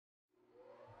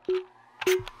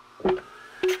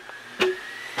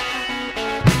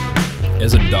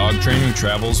As a dog trainer who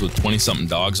travels with 20-something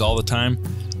dogs all the time,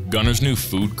 Gunner's new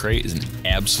food crate is an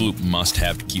absolute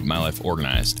must-have to keep my life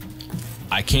organized.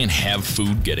 I can't have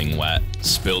food getting wet,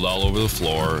 spilled all over the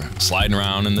floor, sliding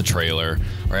around in the trailer,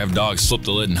 or have dogs slip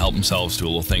the lid and help themselves to a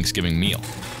little Thanksgiving meal.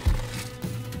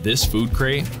 This food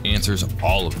crate answers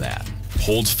all of that,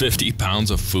 holds 50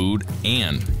 pounds of food,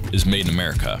 and is made in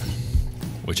America,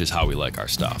 which is how we like our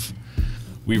stuff.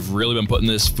 We've really been putting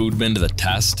this food bin to the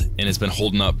test, and it's been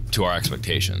holding up to our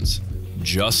expectations.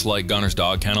 Just like Gunner's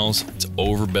dog kennels, it's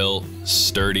overbuilt,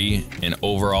 sturdy, and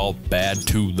overall bad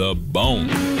to the bone.